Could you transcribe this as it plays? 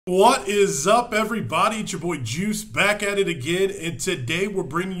What is up, everybody? It's your boy Juice back at it again, and today we're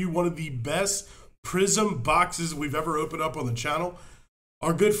bringing you one of the best Prizm boxes we've ever opened up on the channel.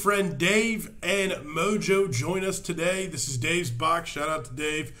 Our good friend Dave and Mojo join us today. This is Dave's box. Shout out to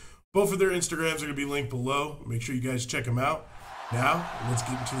Dave. Both of their Instagrams are going to be linked below. Make sure you guys check them out. Now, let's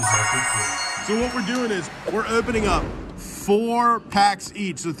get into this epic video. So what we're doing is we're opening up 4 packs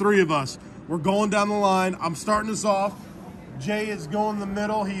each, the 3 of us. We're going down the line. I'm starting us off. Jay is going in the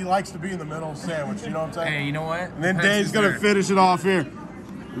middle. He likes to be in the middle sandwich, you know what I'm saying? Hey, you know what? And then Dave's going to finish it off here.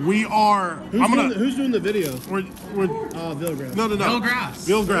 We are... Who's doing the video? We're Vilgrass. No. Vilgrass.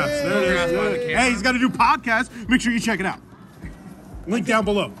 Vilgrass. There it is. Hey, he's got a new podcast. Make sure you check it out. Link down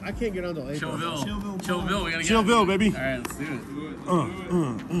below. I can't get onto April. Chillville. We gotta get Chillville, baby. All right, let's do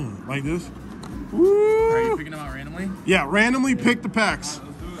it. Like this. Are you picking them out randomly? Yeah, randomly pick the packs. All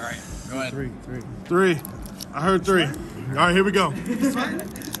right, go ahead. 3. I heard 3. All right, here we go.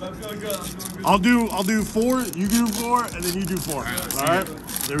 I'll do 4. You do 4, and then you do 4. All right.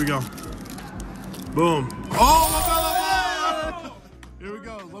 There we go. Boom. Oh, LaMelo Ball! Here we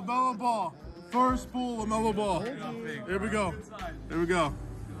go. LaMelo Ball. First pull, LaMelo Ball. Here we go. There we go.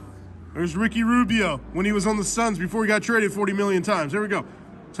 There's Ricky Rubio when he was on the Suns before he got traded 40 million times. There we go.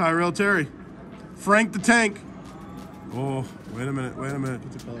 Tyrell Terry. Frank the Tank. Oh, wait a minute. What's the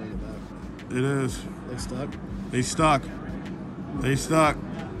color in the back? It is. They stuck? They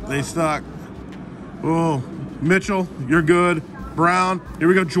stuck. Oh, Mitchell, you're good. Brown. Here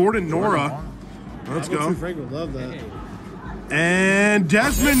we go. Jordan Nora. Let's go. Frank would love that. And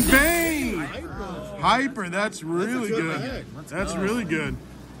Desmond Bain. Hyper. That's really good. That's really good.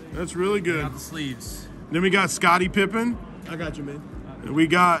 That's really good. Got the sleeves. Then we got Scottie Pippen. I got you, man. We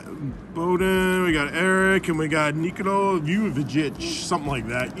got Bowden, we got Eric, and we got Nikola Vujovic, something like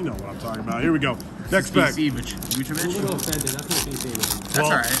that. You know what I'm talking about. Here we go. Next pack. That's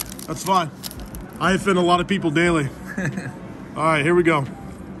all right. That's fine. I offend a lot of people daily. All right, here we go.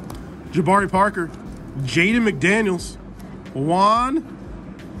 Jabari Parker, Jaden McDaniels, Juan,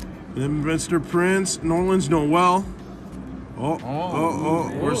 then Mr. Prince, Norland's Noel.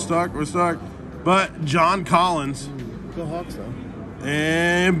 We're stuck. But John Collins. Go Hawks, though.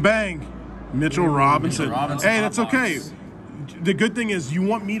 And bang, Mitchell Robinson. Hey, that's okay. The good thing is you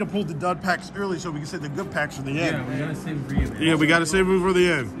want me to pull the dud packs early so we can say the good packs for the end. Yeah, we gotta save them for you, man. Yeah, we gotta save them for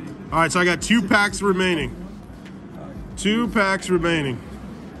the end. All right, so I got 2 packs remaining. 2 packs remaining.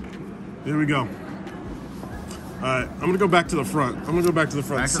 Here we go. All right, I'm gonna go back to the front.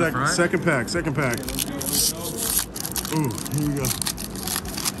 Second pack. Ooh,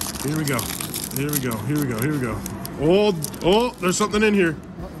 here we go. Oh, there's something in here.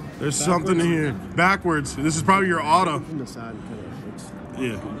 There's something in here. Backwards. This is probably your auto. From the side,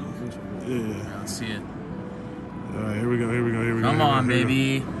 Yeah. Let's see it. All right, here we go. Come on,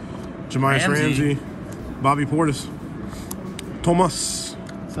 baby. Jamias Ramsey. Bobby Portis. Thomas.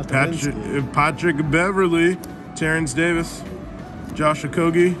 Patrick Beverly. Terrence Davis. Josh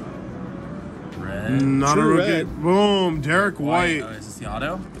Okogie. Red. Not a rookie. Red. Boom. Derek White. Oh, is this the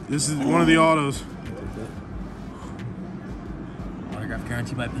auto? This is one of the autos. Autograph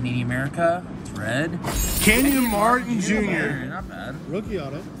guaranteed by Panini America. It's red. Kenyon Martin Jr. Not bad.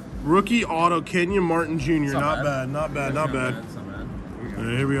 Rookie auto, Kenyon Martin Jr. Not bad. It's not bad. All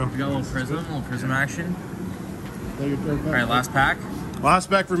right, here we go. We got a little Prizm action. All All right, last pack. Last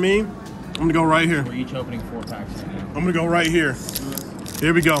pack for me. I'm gonna go right here. We're each opening 4 packs right now. I'm gonna go right here.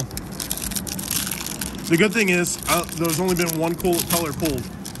 Here we go. The good thing is, there's only been 1 color pulled.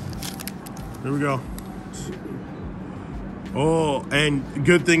 Here we go. Oh, and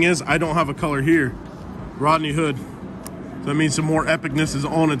good thing is, I don't have a color here. Rodney Hood. So that means some more epicness is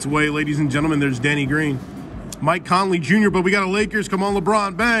on its way. Ladies and gentlemen, there's Danny Green. Mike Conley Jr., but we got a Lakers. Come on,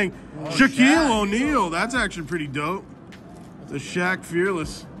 LeBron. Bang. Shaquille O'Neal. That's actually pretty dope. The Shaq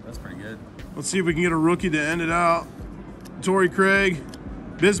Fearless. That's pretty good. Let's see if we can get a rookie to end it out. Torrey Craig.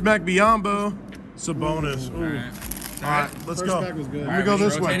 Bismack Biyombo. Sabonis. All right, let's go. pack was good. Let me go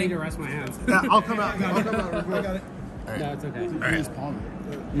this way. I need to rest my hands. Yeah, I'll come out. I got it. No, it's okay. All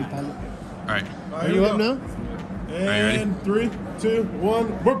right. Are you up now? And 3, 2,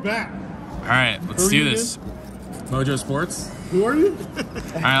 1. We're back. All right, let's do this. Mojo Sports. Who are you?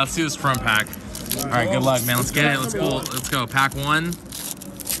 All right, let's do this front pack. All right, good luck, man. Let's get it. Let's go. Pack 1.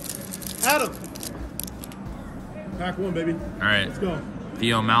 Adam. Pack 1, baby. All right. Let's go.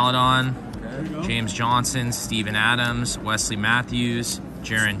 Theo Maladon, James Johnson, Steven Adams, Wesley Matthews,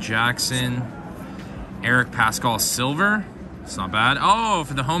 Jaren Jackson, Eric Pascal Silver, It's not bad. Oh,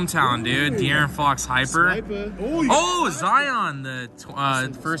 for the hometown, dude. De'Aaron Fox Hyper. Sniper. Oh, yeah. Zion, the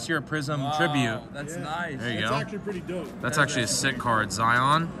first year Prizm tribute. That's nice. There you That's go. actually pretty dope. That's actually a sick card,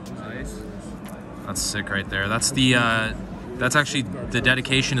 Zion. Nice. That's sick right there. That's the that's actually the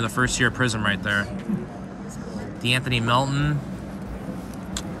dedication to the first year Prizm right there. D'Anthony Melton,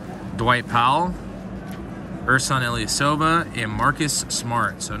 Dwight Powell, Ersan Ilyasova, and Marcus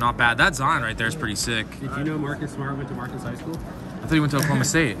Smart. So not bad. That Zion right there is pretty sick. Did you know Marcus Smart went to Marcus High School? I thought he went to Oklahoma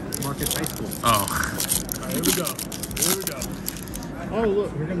State. Marcus High School. Oh. All right, here we go. Here we go. Oh,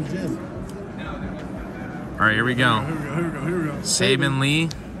 look, here comes Jim. All right, here we go. Here we go. Here we go. Here we go. Saban Lee,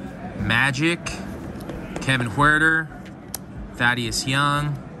 Magic, Kevin Huerter, Thaddeus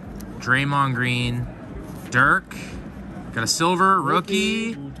Young, Draymond Green, Dirk. Got a silver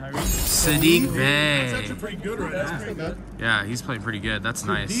rookie, Sadiq That's Bey. actually pretty good right now. Yeah, he's playing pretty good. That's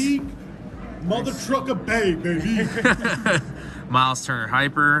nice. Deep mother trucker Bay, baby. Miles Turner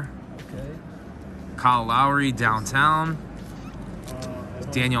Hyper. Kyle Lowry Downtown.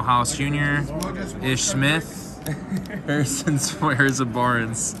 Daniel House Jr. Ish Smith. Harrison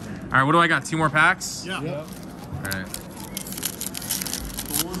Barnes. All right, what do I got? 2 more packs? Yeah. Yep. All right.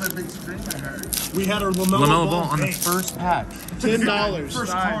 What was that big string I heard? We had our LaMelo LaMelo Ball on the base. first pack. $10.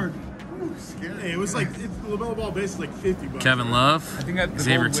 First card. Ooh, scary. Hey, it was like LaMelo Ball base is like $50. Kevin Love. I think that's the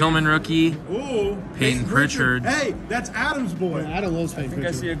Xavier gold Tillman rookie. Ooh, Peyton Pritchard. Hey, that's Adam's boy. Adam loves Peyton I think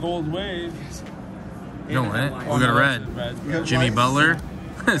I see Pritchard. a gold wave. No, what? We got a red. Jimmy Butler.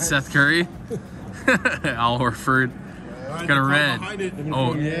 Seth Curry. Al Horford. All right, Got a the card red. behind it.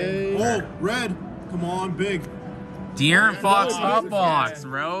 Oh, Yay. Oh, red. Come on, big. De'Aaron Fox Yeah. hot box,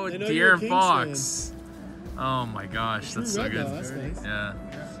 bro. They know you're a De'Aaron Kings Fox. Oh my gosh, that's so Red, though, good. that's nice. Yeah.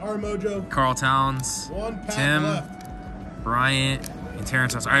 Our Mojo. Carl Towns, One pack Tim, left. Bryant, and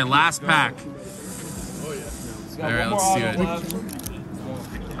Terrence Ross. All right, last pack. Oh, yeah. All right, let's do it.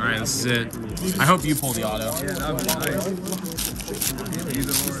 All right, this is it. I hope you pull the auto. Yeah, that was nice.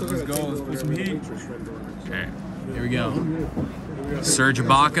 Either or. Let's go. Let's put some heat. Okay, here we go. Serge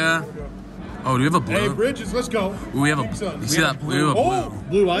Ibaka. Oh, do we have a blue? Hey, Bridges, let's go. Ooh, we have Big a. Sun. You see that blue? Oh,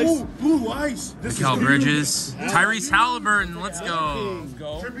 Blue ice. Ooh, blue ice. This Mikal is Bridges. Tyrese Halliburton. Let's go. Let's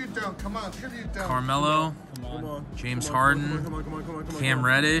go. Tribute down. Come on, tribute down. Carmelo. Come on. James Come on, Harden. come on, come on, come on, come on. Cam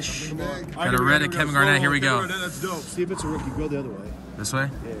Reddish. Big. Got a red at Kevin Garnett. Here we go. That's dope. See if it's a rookie. Go the other way. This way?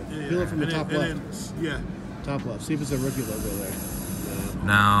 Yeah, Peel it from the and top then- left. and then- Yeah. Top left. See if it's a rookie logo there.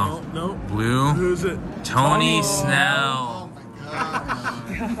 No. No. Blue. Who's it? Tony Oh. Snell.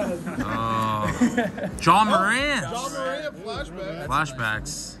 Oh. John Morant. John Morant flashback.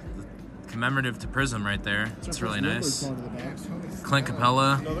 Flashbacks. Commemorative to Prizm right there. That's really nice. Numbers going to the back. Clint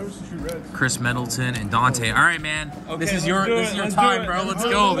Capella, No, there was 2 reds. Chris Middleton, and Dante. All right, man. This is your time, bro. Let's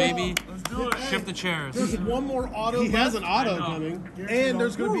go, baby. Let's do it. Shift the chairs. There's one more auto He has left, an auto coming. and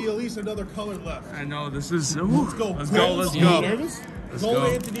there's going to be at least another color left. I know, this is. Let's go. Let's go, let's You go. nervous? Cole go.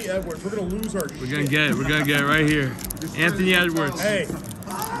 Anthony Edwards. We're going to lose our We're gonna get it. We're gonna get it right here. Anthony Edwards. Hey,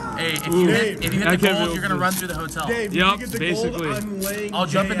 Hey, if Ooh. you hit the I can't gold, be you're gonna run through the hotel. Dave, Yup, if you get the basically. gold, I'm laying I'll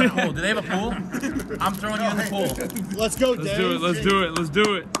jump in the down. pool. Do they have a pool? I'm throwing you in the pool. Let's go, Let's do it. Let's do it. Let's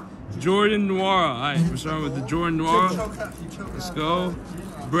do it. Jordan Noir. All right, we're starting with the Jordan Noir. Let's go.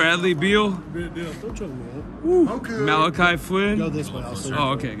 Bradley Beal. Good deal. Don't choke me up. Okay. Malachi Go Flynn. this way. I'll see. Oh,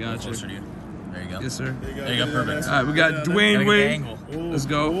 okay, gotcha. Closer to you. There you go. Yes, sir. There you go. Perfect. All right, we got Gotta Dwayne get the Wade. angle. Let's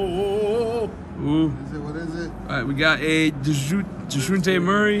go. Oh. Ooh. What is it? All right, we got a Dejounte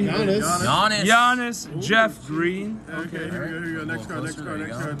Murray. Giannis. Giannis. Giannis. Jeff Green. Okay, here we go. Next card, next card,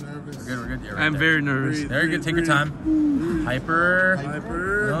 next card. We're good. We're good. Yeah, right I'm there. very nervous. Very good. Take your time. Hyper.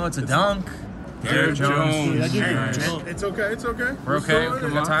 Hyper. No, it's a dunk. Derrick Jones. All right. It's okay, it's okay. We're okay.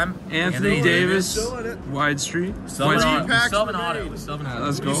 We got time. Anthony Davis. Still in it. Wide Street. Still Wide have Street. an auto. packs Still have an auto. remaining. Still have an All right, auto.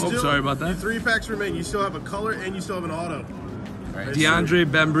 let's go. You Oh, still- sorry about the that. 3 packs remain. You still have a color and you still have an auto. All right. DeAndre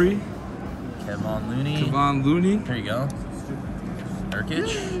Bembry. Kevon Looney. Kevon Looney. There you go. Nurkic.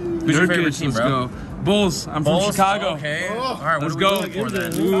 Who's your favorite Nurkic, team, let's bro? go. Bulls. I'm Bulls? from Chicago. Okay. Oh. All right. Let's What go. are we looking for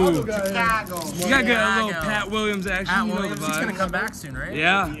then? Ooh. Chicago. You gotta get a little Chicago. Pat Williams action. Pat you know Williams. the He's gonna vibes. come back soon, right?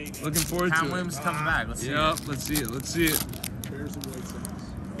 Yeah, looking forward Pat to Williams it. coming back. Let's see. Yep, let's see it. Let's see it.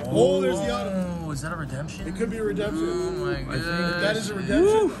 Oh, there's the auto. Oh, is that a redemption? It could be a redemption. Oh my god. That is a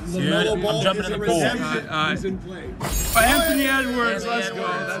redemption. LaMelo I'm Ball jumping is in a the pool. redemption. He's in play. Anthony Edwards, Anthony let's go.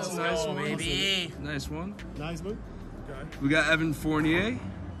 Edwards, That's a let's nice go, one. baby. Nice one. Nice move. We got Evan Fournier,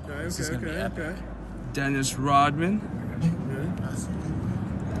 Okay. Dennis Rodman,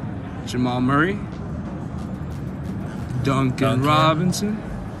 Jamal Murray, Duncan Robinson,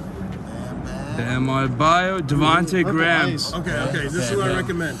 Bam Adebayo, Devontae Graham. Ice. Okay, this is what I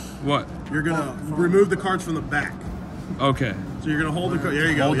recommend. What? You're gonna remove the cards from the back. Okay. So you're gonna hold the card. There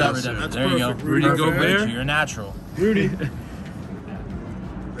you go. Hold that Yes, right there. that's There you go. perfect. Rudy Perfect. Gobert. You're natural. Rudy. There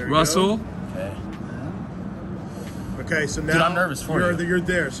you Russell. Okay. go. Okay, so now Dude, I'm nervous for you. You're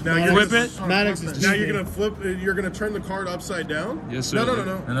there. So now you're Flip gonna, it. Maddox is now you're gonna flip. You're gonna turn the card upside down. Yes, sir.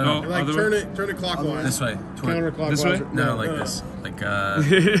 No. No. Like Other turn way? it clockwise. This way. Counterclockwise. This way? No, like this. Like that.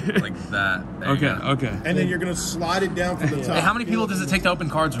 There you Okay, go. okay. And then you're gonna slide it down from the top. Hey, how many people does it take to open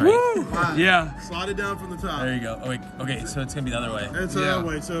cards, right? Yeah. Slide it down from the top. There you go. Oh, wait. Okay, so it's gonna be the other way. It's Yeah. that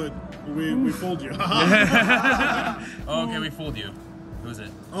way. So we fooled you. Oh, okay, we fooled you. Who is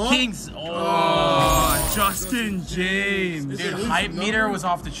it? Oh. Kings. Oh, Justin James. Dude, hype meter was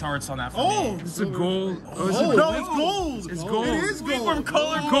off the charts on that. For me. It's a gold. Oh, is Oh, it no, it's gold. It's gold. It is gold.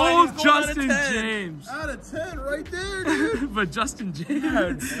 Gold Justin James. Out of 10 right there, dude. But Justin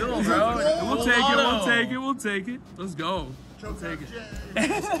James. Still, bro. We'll take it. We'll take it. We'll take it. Let's go. We'll take it.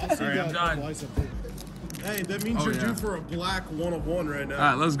 Alright, I'm done. Hey, that means Oh, you're yeah. due for a black 1-of-1 right now. All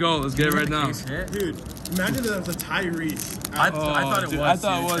right, let's go. Let's get it right now. Dude, imagine that was a Tyrese. I thought it dude, was. I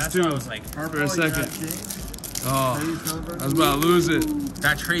thought it was That's too. why I was like, For a second. Oh, I was about to lose it.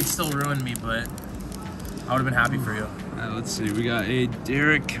 that trade still ruined me, but I would have been happy for you. All right, let's see. We got a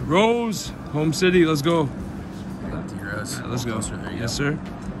Derrick Rose, home city. Let's go. D-Rose. All right, let's go. Closer, there you Yes, go. sir.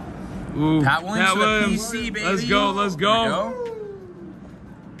 Ooh, Pat Williams for the PC, baby. Let's go. Let's There we go.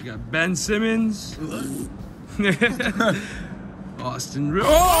 We got Ben Simmons. Austin.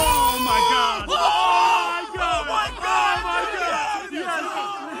 Oh my God! Oh my God! Oh my God! Yes!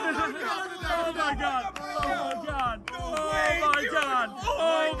 Oh my God! Oh my God! Oh my God!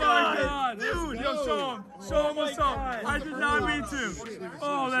 Oh my God! Dude, yo, show him what's up. I did not mean to.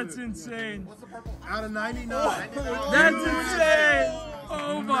 Oh, that's insane. Out of 99. That's insane.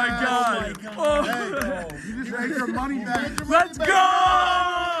 Oh my God! Oh. You just make your money back. Let's go!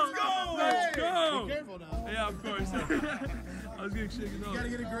 Let's go! Careful now. Yeah, of course. I was getting shaken up. Gotta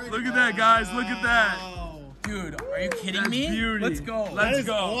get a grade. Look at that, guys. Look at that. Dude, are you kidding That's me? beauty. Let's go. Let's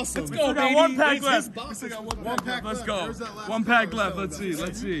go. awesome. Let's We go, still got baby. one pack It's left. his box. We still got one pack left. Let's go. Where's that last One pack left. Let's see.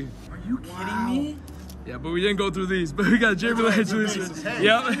 Let's see. Are you kidding me? Yeah, but we didn't go through these. But we got Jeremy Lane.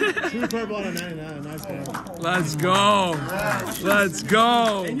 Yep. True purple out of 99. Nice game. Let's go. Let's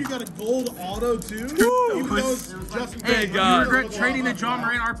go. And you got a gold auto too. Even though it's Justin Hey, James. God. You regret trading the John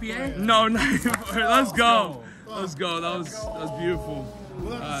Moran RPA? No, not anymore. Let's go. Let's go. That was beautiful.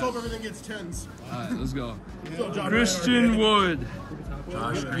 We'll have to solve everything gets 10s. All right, let's go. So, John Christian Wood.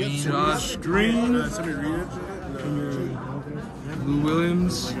 Josh Green. Josh Green. Somebody read it? Lou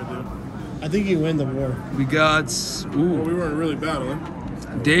Williams. I think you win the war. We got We weren't really battling.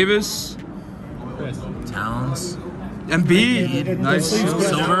 Davis. Towns. Embiid. Nice.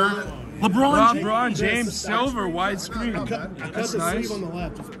 Silver. LeBron James Silver widescreen. I cut That's the nice. sleeve on the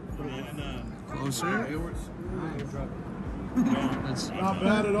left. Closer. Not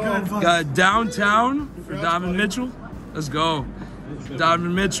bad at all. Got downtown for Donovan Mitchell. Let's go.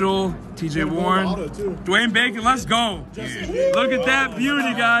 Donovan Mitchell, TJ Warren, Auto too. Dwayne Bacon. Let's go. Look at that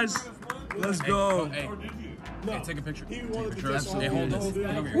beauty, guys. Let's go. Hey, hey, take a picture. He wanted to Hey, just hold this.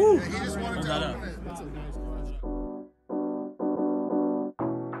 Woo. Hold that up.